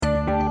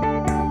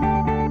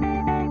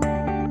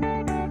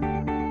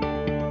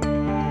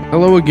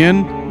Hello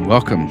again.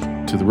 Welcome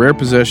to the Rare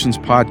Possessions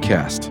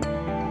Podcast.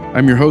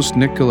 I'm your host,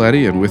 Nick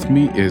Galetti, and with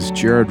me is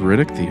Jared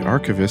Riddick, the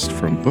archivist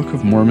from Book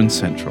of Mormon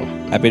Central.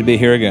 Happy to be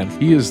here again.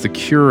 He is the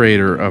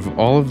curator of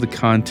all of the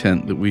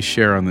content that we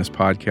share on this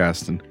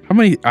podcast. And how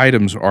many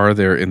items are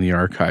there in the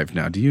archive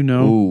now? Do you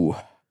know? Ooh,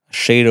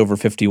 shade over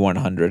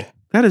 5,100.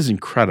 That is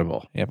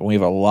incredible. Yeah, but we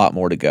have a lot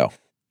more to go.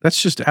 That's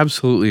just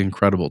absolutely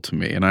incredible to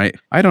me. And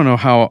I don't know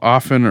how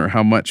often or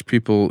how much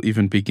people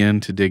even begin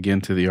to dig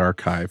into the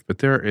archive, but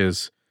there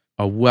is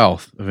a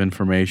wealth of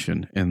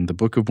information in the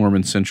Book of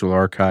Mormon Central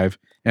Archive.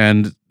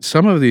 And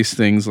some of these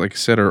things, like I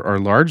said, are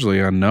largely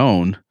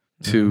unknown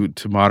to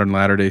modern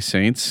Latter-day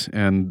Saints.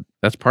 And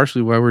that's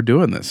partially why we're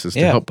doing this, is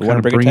to help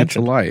kind of bring it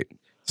to light.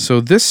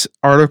 So this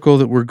article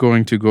that we're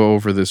going to go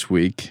over this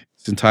week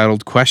is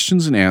entitled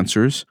Questions and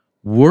Answers.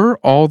 Were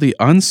all the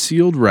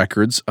unsealed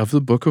records of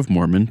the Book of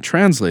Mormon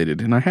translated?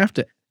 And I have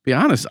to be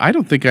honest, I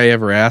don't think I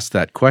ever asked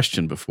that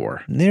question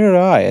before. Neither did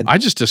I. I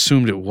just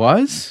assumed it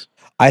was.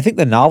 I think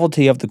the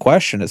novelty of the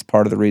question is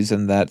part of the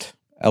reason that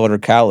Elder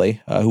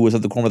Cowley, who was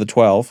of the Quorum of the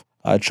 12,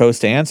 chose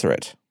to answer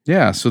it.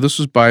 Yeah, so this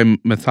was by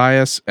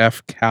Matthias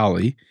F.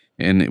 Cowley,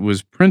 and it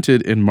was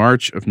printed in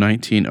March of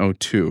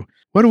 1902.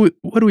 What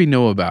do we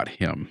know about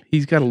him?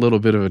 He's got a little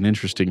bit of an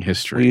interesting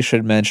history. We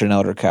should mention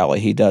Elder Cowley.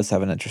 He does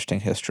have an interesting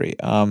history.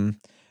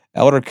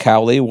 Elder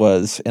Cowley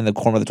was in the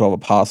Quorum of the 12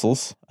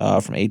 Apostles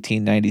from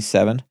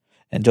 1897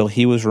 until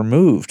he was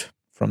removed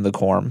from the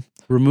Quorum.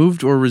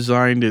 Removed or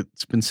resigned,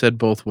 it's been said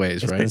both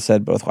ways, right? It's been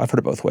said both ways. I've heard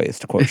it both ways,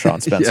 to quote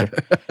Sean Spencer.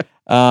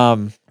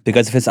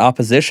 Because of his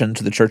opposition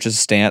to the church's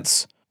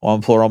stance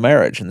on plural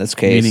marriage, in this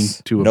case, meaning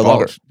to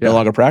no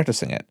longer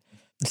practicing it.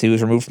 So he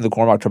was removed from the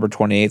Quorum October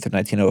 28th of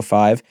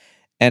 1905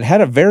 and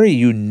had a very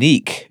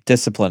unique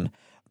discipline.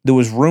 There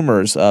was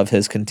rumors of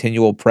his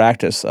continual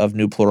practice of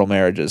new plural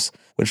marriages,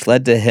 which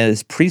led to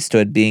his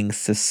priesthood being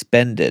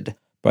suspended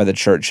by the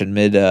church in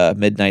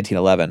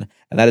mid-1911.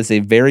 And that is a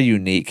very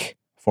unique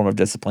form of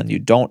discipline. You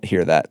don't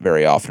hear that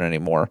very often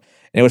anymore.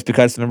 And it was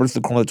because the members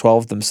of the Quorum of the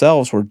 12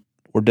 themselves were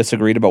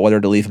disagreed about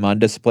whether to leave him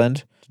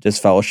undisciplined, to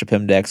disfellowship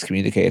him, to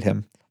excommunicate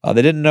him.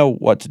 They didn't know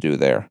what to do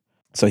there.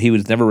 So he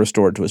was never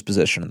restored to his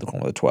position in the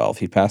Quorum of the 12.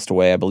 He passed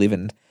away, I believe,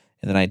 in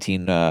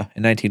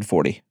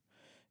 1940,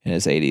 in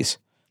his 80s.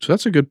 So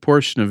that's a good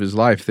portion of his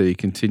life that he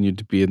continued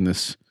to be in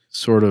this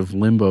sort of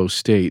limbo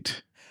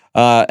state.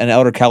 And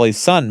Elder Cowley's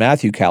son,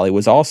 Matthew Cowley,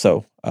 was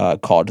also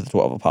called to the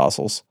 12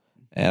 Apostles.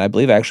 And I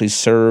believe actually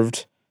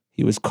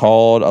he was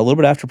called a little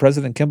bit after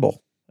President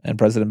Kimball and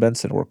President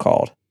Benson were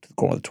called to the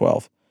Quorum of the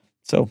 12.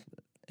 So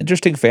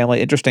interesting family,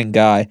 interesting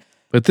guy.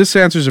 But this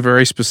answers a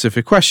very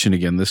specific question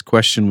again. This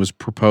question was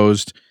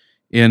proposed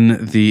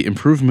in the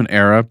Improvement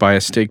era by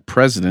a stake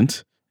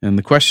president. And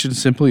the question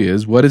simply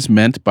is, what is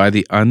meant by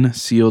the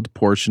unsealed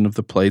portion of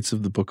the plates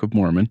of the Book of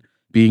Mormon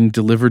being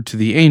delivered to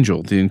the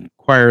angel? The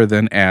inquirer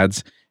then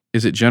adds,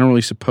 is it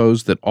generally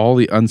supposed that all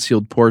the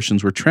unsealed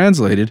portions were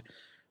translated,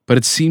 but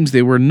it seems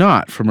they were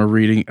not from a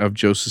reading of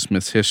Joseph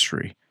Smith's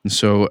history? And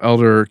so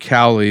Elder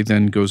Cowley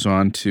then goes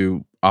on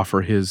to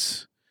offer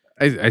his,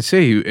 I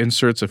say he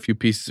inserts a few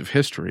pieces of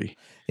history.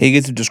 He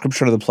gives a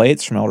description of the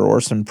plates from Elder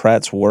Orson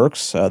Pratt's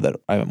works that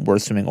we're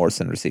assuming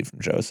Orson received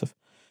from Joseph.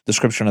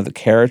 Description of the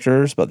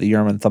characters, about the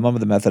Urim and Thummim,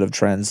 the method of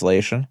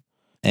translation,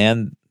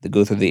 and they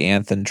go through the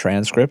Anthon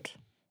transcript,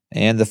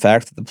 and the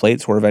fact that the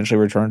plates were eventually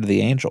returned to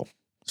the angel.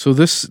 So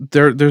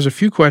there's a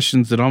few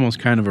questions that almost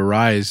kind of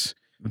arise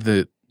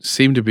that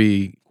seem to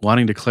be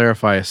wanting to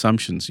clarify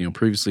assumptions,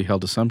 previously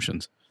held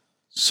assumptions.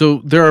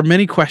 So there are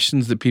many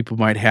questions that people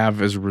might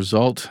have as a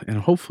result, and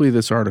hopefully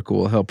this article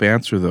will help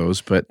answer those.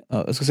 But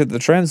I was going to say, the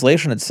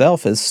translation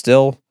itself is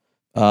still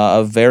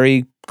of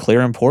very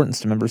clear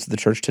importance to members of the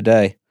church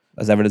today,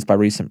 as evidenced by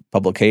recent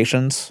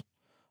publications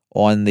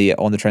on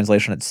the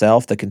translation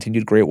itself, the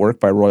continued great work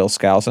by Royal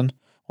Skousen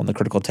on the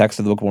critical text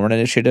of the Book of Mormon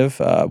Initiative,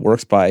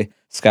 works by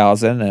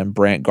Skousen and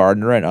Brant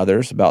Gardner and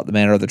others about the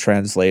manner of the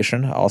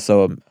translation,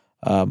 also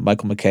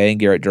Michael McKay and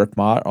Garrett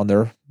Dirkmaat on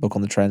their book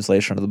on the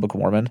translation of the Book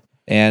of Mormon,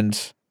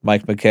 and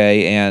Mike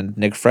McKay and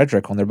Nick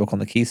Frederick on their book on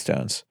the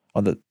Keystones,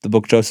 on the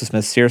book Joseph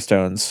Smith's Seer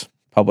Stones,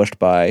 published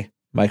by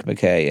Mike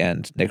McKay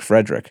and Nick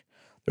Frederick.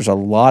 There's a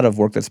lot of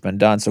work that's been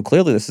done. So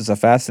clearly this is a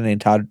fascinating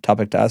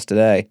topic to us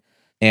today.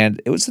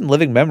 And it was in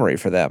living memory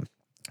for them.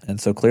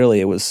 And so clearly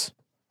it was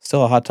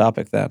still a hot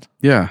topic then.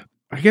 Yeah.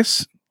 I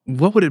guess,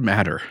 what would it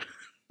matter?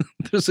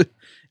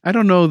 I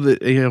don't know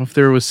that if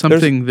there was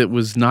something that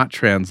was not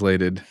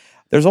translated.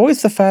 There's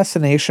always the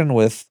fascination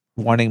with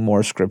wanting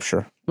more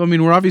scripture. Well, I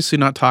mean, we're obviously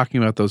not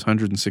talking about those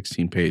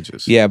 116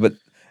 pages. Yeah, but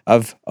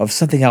of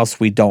something else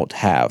we don't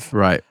have.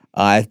 Right.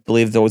 I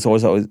believe there was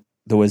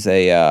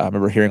I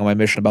remember hearing on my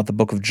mission about the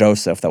Book of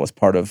Joseph that was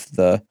part of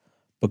the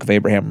Book of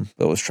Abraham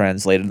that was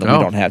translated that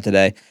we don't have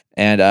today.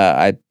 And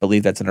I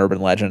believe that's an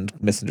urban legend,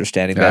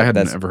 misunderstanding. I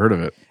hadn't ever heard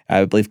of it.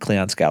 I believe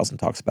Cleon Skousen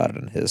talks about it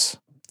in his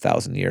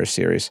 1,000 Years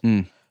series.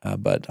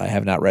 But I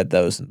have not read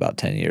those in about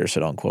 10 years, so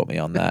don't quote me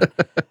on that.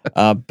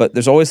 But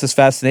there's always this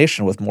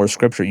fascination with more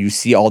scripture. You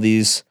see all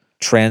these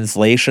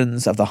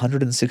translations of the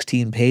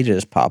 116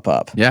 pages pop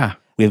up. Yeah.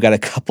 We've got a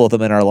couple of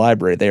them in our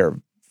library. They are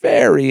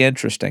very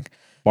interesting.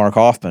 Mark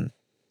Hoffman,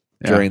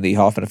 during the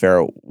Hoffman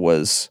Affair,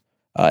 was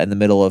in the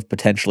middle of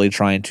potentially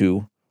trying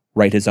to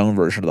write his own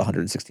version of the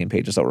 116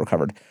 pages that were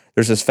recovered.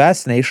 There's this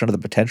fascination of the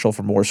potential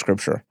for more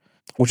scripture,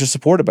 which is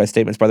supported by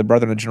statements by the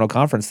Brethren in General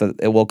Conference that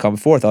it will come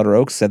forth. Elder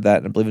Oaks said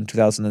that, I believe, in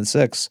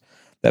 2006,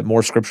 that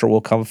more scripture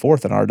will come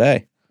forth in our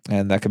day.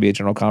 And that could be a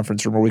General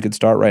Conference room where we could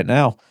start right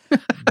now.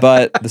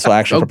 But this will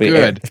actually probably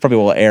air. This probably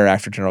will air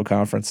after General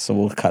Conference, so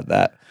we'll cut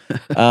that.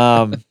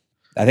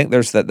 I think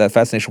there's that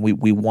fascination.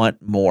 We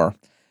want more.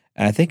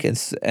 And I think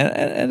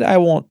and I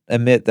won't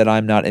admit that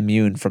I'm not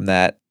immune from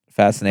that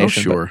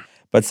fascination. Oh, sure.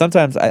 But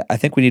sometimes I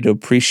think we need to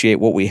appreciate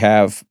what we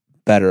have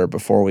better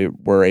before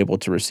we're able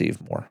to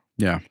receive more.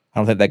 Yeah. I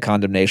don't think that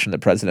condemnation that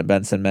President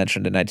Benson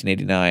mentioned in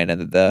 1989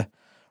 and that the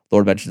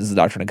Lord mentions in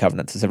the Doctrine and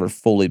Covenants has ever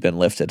fully been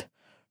lifted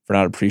for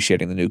not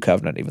appreciating the New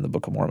Covenant, even the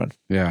Book of Mormon.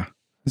 Yeah.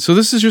 So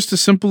this is just a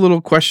simple little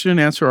question and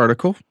answer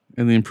article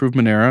in the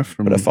Improvement Era.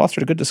 But it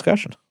fostered a good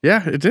discussion.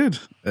 Yeah, it did.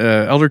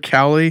 Elder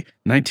Cowley,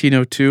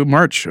 1902,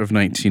 March of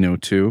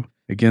 1902.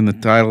 Again, the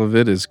title of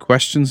it is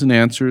Questions and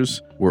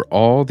Answers. Were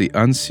all the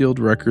unsealed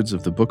records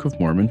of the Book of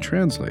Mormon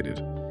translated?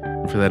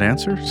 And for that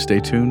answer, stay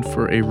tuned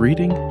for a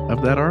reading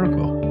of that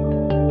article.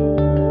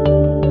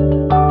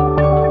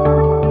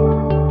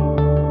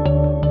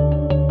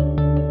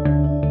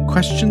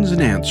 Questions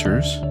and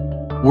Answers.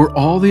 Were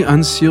all the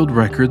unsealed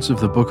records of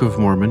the Book of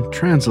Mormon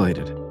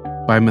translated?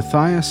 By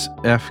Matthias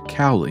F.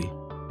 Cowley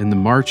in the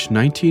March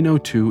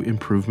 1902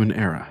 Improvement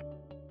Era.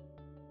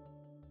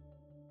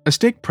 A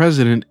stake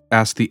president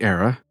asked the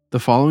Era the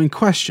following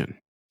question,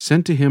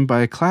 sent to him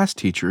by a class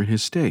teacher in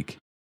his stake.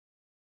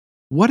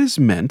 What is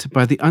meant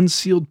by the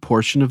unsealed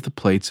portion of the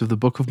plates of the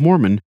Book of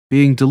Mormon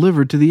being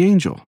delivered to the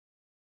angel?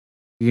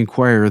 The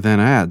inquirer then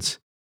adds,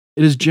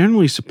 it is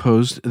generally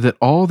supposed that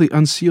all the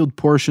unsealed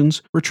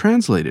portions were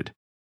translated,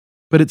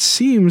 but it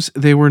seems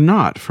they were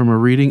not from a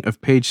reading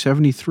of page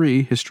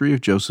 73, History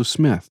of Joseph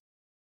Smith.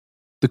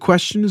 The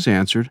question is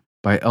answered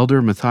by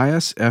Elder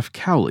Matthias F.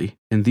 Cowley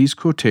in these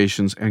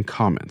quotations and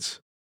comments.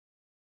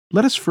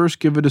 Let us first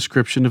give a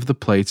description of the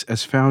plates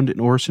as found in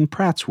Orson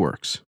Pratt's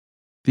works.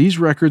 These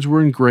records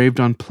were engraved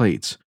on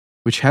plates,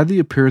 which had the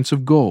appearance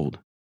of gold.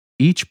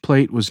 Each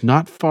plate was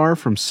not far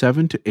from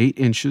 7 to 8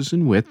 inches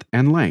in width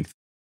and length,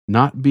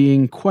 not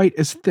being quite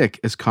as thick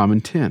as common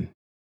tin.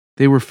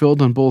 They were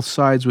filled on both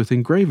sides with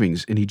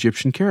engravings in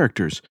Egyptian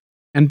characters,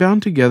 and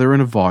bound together in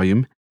a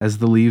volume as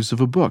the leaves of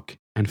a book,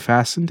 and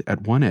fastened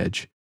at one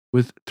edge,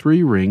 with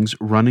 3 rings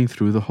running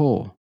through the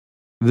whole.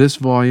 This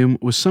volume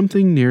was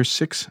something near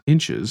 6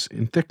 inches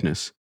in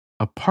thickness,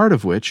 a part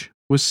of which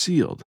was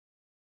sealed.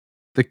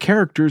 The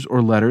characters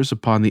or letters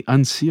upon the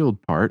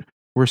unsealed part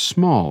were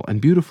small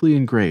and beautifully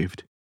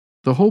engraved.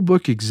 The whole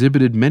book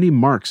exhibited many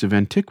marks of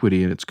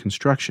antiquity in its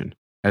construction,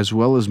 as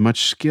well as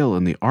much skill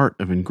in the art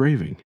of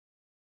engraving.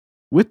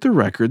 With the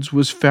records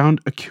was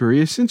found a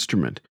curious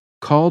instrument,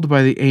 called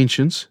by the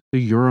ancients the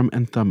Urim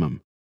and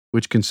Thummim,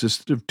 which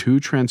consisted of 2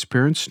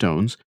 transparent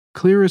stones,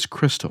 clear as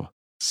crystal,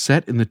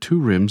 set in the 2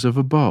 rims of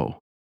a bow.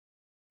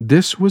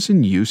 This was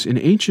in use in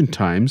ancient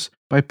times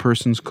by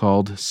persons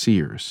called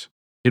seers.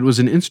 It was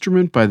an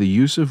instrument by the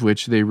use of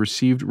which they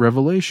received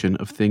revelation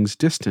of things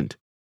distant,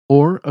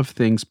 or of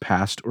things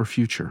past or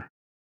future.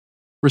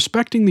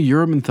 Respecting the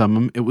Urim and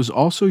Thummim, it was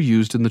also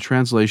used in the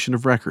translation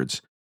of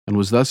records, and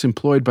was thus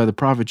employed by the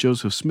prophet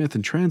Joseph Smith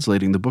in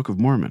translating the Book of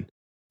Mormon.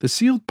 The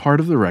sealed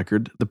part of the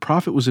record, the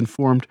prophet was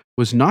informed,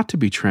 was not to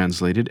be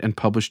translated and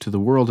published to the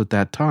world at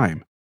that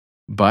time.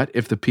 But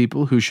if the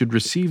people who should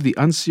receive the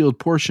unsealed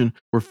portion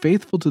were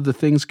faithful to the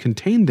things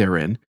contained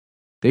therein,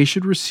 they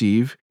should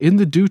receive, in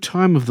the due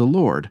time of the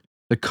Lord,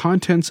 the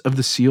contents of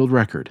the sealed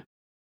record.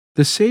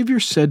 The Savior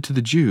said to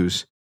the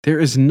Jews, there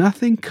is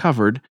nothing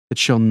covered that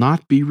shall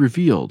not be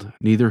revealed,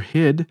 neither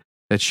hid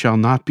that shall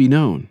not be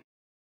known.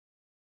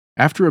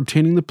 After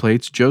obtaining the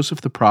plates,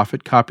 Joseph the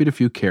prophet copied a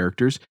few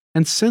characters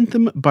and sent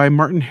them by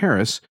Martin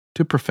Harris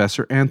to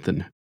Professor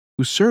Anthon,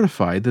 who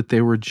certified that they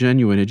were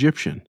genuine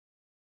Egyptian.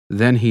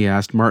 Then he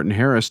asked Martin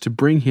Harris to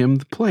bring him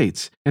the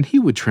plates, and he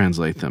would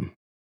translate them.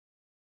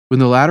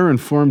 When the latter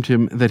informed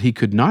him that he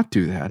could not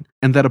do that,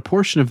 and that a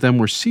portion of them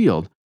were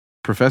sealed,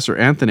 Professor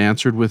Anthon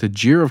answered with a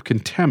jeer of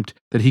contempt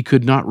that he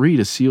could not read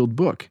a sealed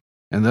book,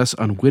 and thus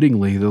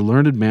unwittingly the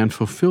learned man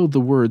fulfilled the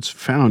words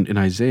found in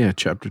Isaiah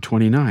chapter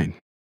 29.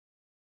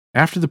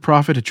 After the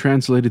prophet had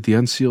translated the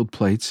unsealed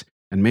plates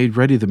and made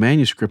ready the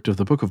manuscript of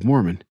the Book of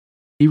Mormon,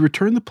 he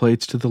returned the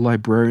plates to the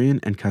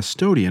librarian and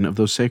custodian of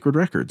those sacred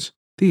records,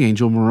 the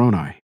angel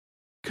Moroni.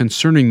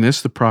 Concerning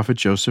this, the prophet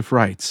Joseph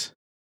writes,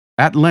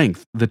 at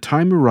length the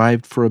time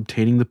arrived for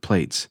obtaining the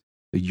plates,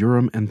 the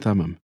Urim and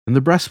Thummim, and the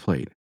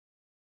breastplate.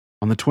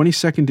 On the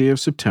 22nd day of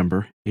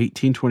September,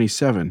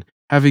 1827,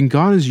 having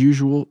gone as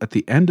usual at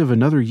the end of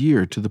another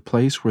year to the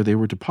place where they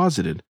were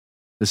deposited,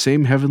 the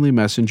same heavenly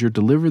messenger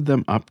delivered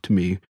them up to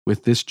me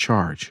with this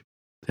charge,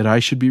 that I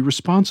should be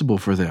responsible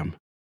for them,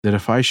 that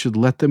if I should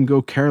let them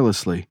go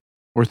carelessly,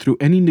 or through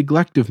any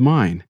neglect of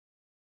mine,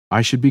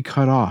 I should be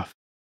cut off.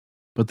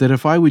 but that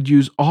if I would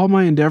use all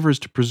my endeavors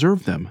to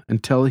preserve them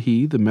until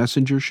he, the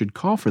messenger, should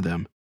call for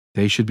them,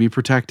 they should be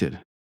protected.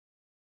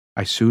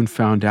 I soon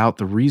found out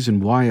the reason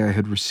why I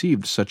had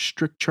received such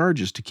strict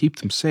charges to keep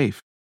them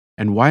safe,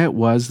 and why it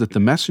was that the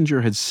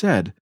messenger had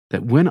said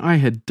that when I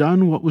had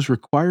done what was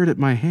required at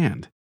my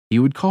hand, he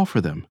would call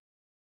for them.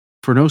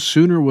 For no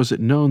sooner was it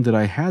known that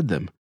I had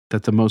them,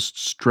 that the most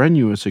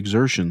strenuous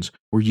exertions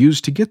were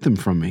used to get them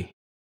from me.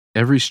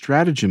 Every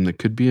stratagem that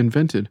could be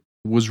invented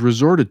was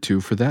resorted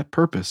to for that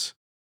purpose.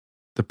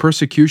 The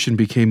persecution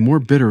became more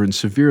bitter and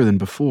severe than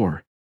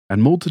before,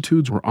 and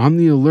multitudes were on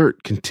the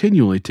alert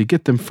continually to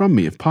get them from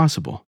me if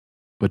possible.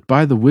 But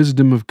by the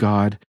wisdom of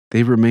God,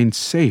 they remained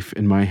safe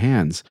in my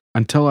hands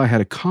until I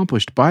had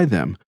accomplished by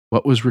them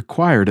what was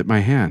required at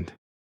my hand.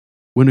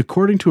 When,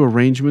 according to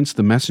arrangements,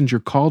 the messenger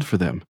called for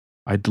them,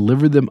 I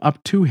delivered them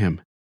up to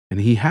him,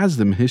 and he has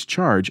them in his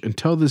charge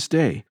until this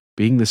day,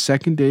 being the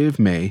 2nd day of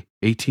May,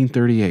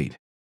 1838.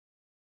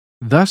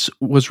 Thus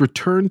was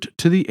returned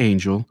to the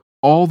angel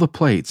all the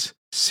plates,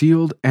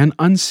 sealed and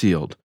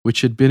unsealed,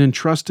 which had been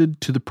entrusted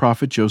to the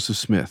prophet Joseph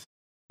Smith.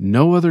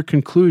 No other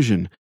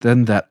conclusion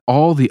than that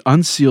all the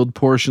unsealed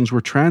portions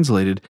were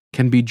translated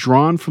can be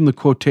drawn from the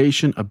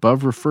quotation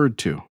above referred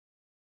to.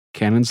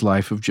 Canon's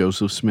Life of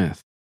Joseph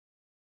Smith.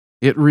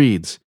 It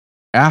reads,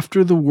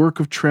 "After the work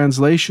of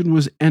translation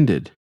was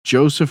ended,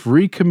 Joseph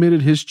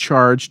recommitted his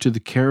charge to the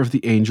care of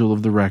the angel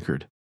of the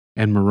record,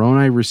 and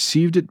Moroni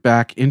received it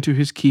back into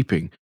his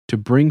keeping to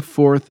bring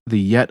forth the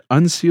yet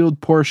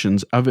unsealed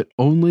portions of it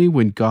only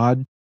when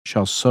God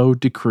shall so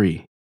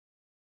decree."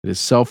 It is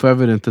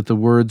self-evident that the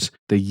words,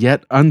 "the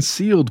yet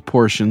unsealed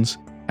portions,"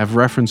 have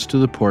reference to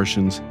the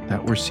portions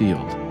that were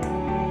sealed.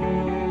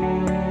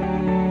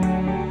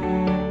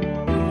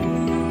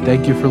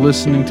 Thank you for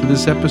listening to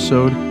this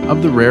episode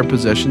of the Rare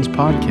Possessions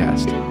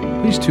Podcast.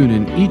 Please tune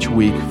in each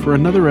week for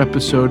another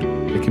episode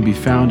that can be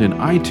found in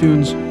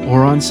iTunes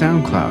or on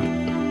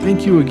SoundCloud.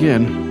 Thank you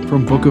again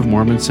from Book of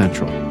Mormon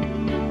Central.